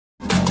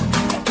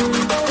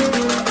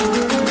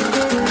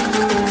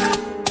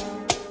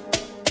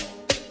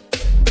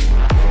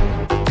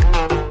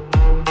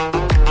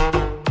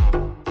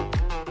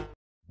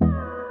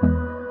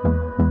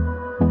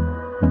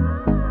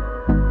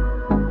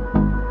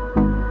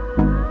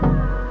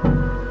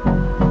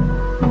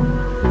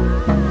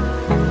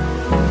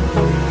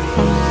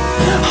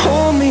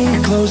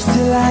close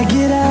till I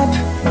get up.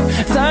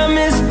 Time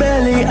is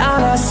barely on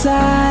our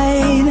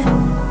side.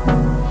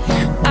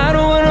 I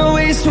don't wanna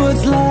waste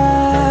what's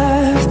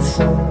left.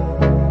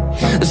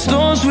 The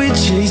storms we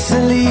chase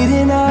are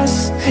leading us,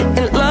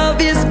 and love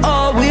is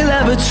all we'll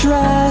ever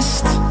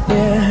trust.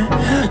 Yeah,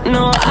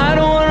 no, I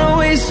don't wanna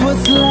waste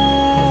what's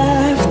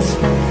left.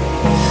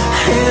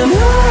 And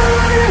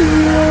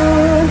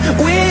on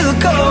we'll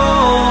go,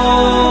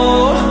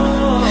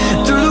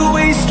 through the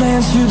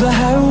wastelands, through the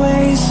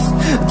highways,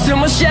 till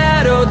my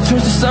shadow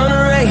turns to sun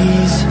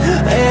rays.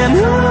 And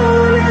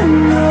on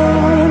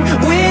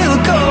we'll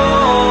go,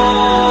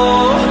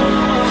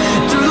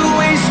 through the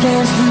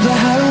wastelands, through the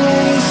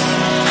highways,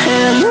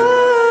 and on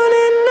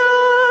we'll go.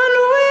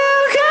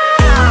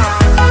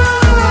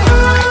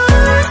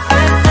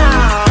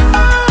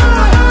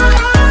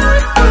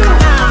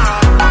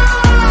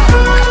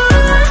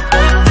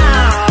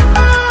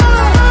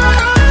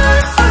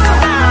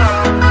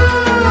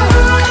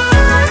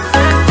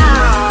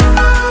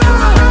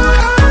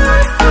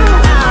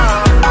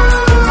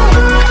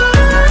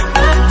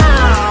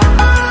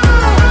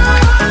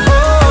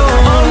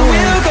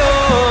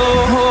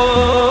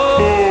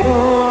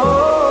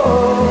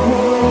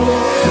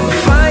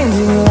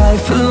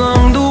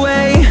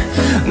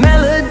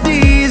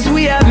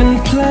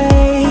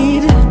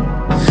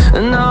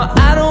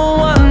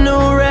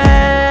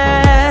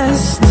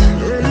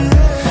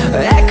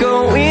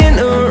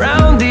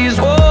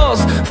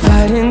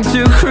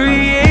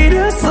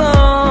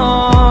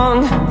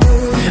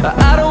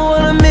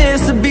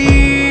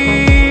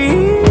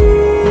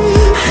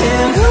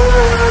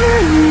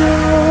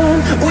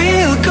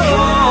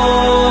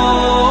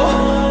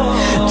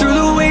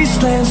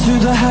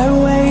 Through the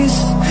highways,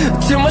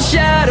 till my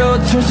shadow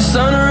turns to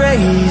sun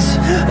rays.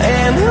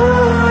 And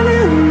on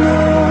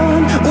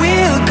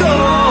we'll go,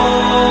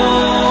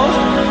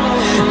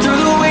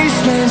 through the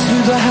wastelands,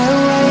 through the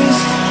highways,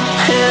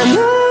 and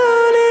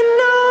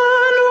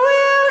on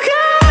we'll go.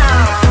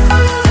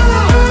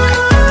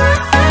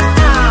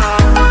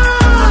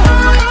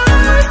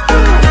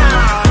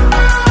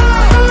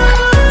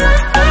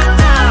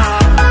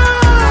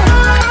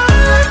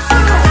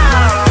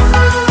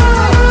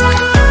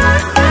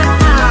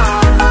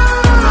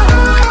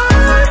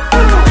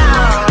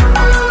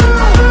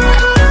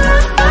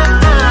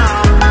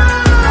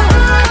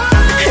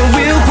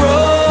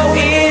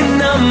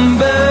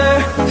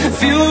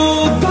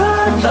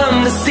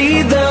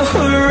 See the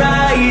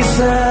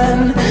horizon,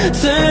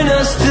 turn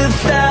us to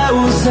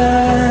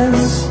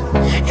thousands,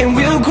 and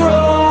we'll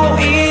grow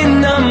in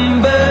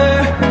number,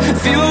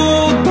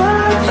 fueled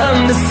by them.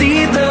 To see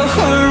the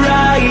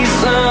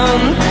horizon,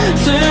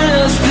 turn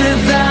us to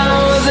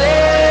thousands,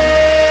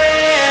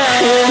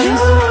 and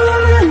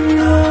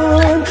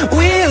on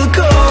we'll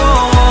go,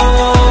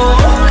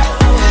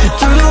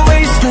 through the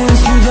wastelands,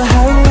 through the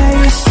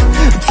highways,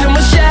 till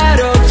my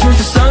shadow turns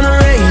to sun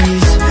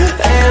rays.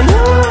 And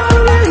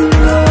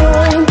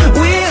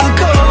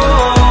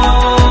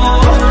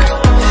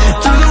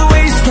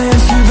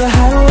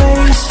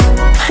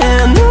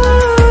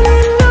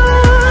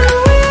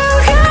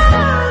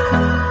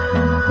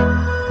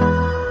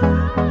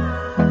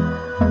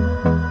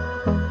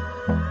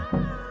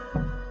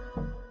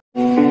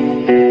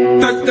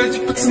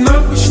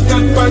пацанам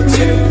посчитать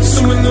потери,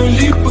 суммы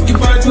нули,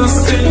 погибать на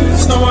сцене.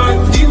 Снова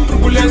один,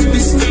 прогуляюсь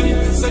без тени.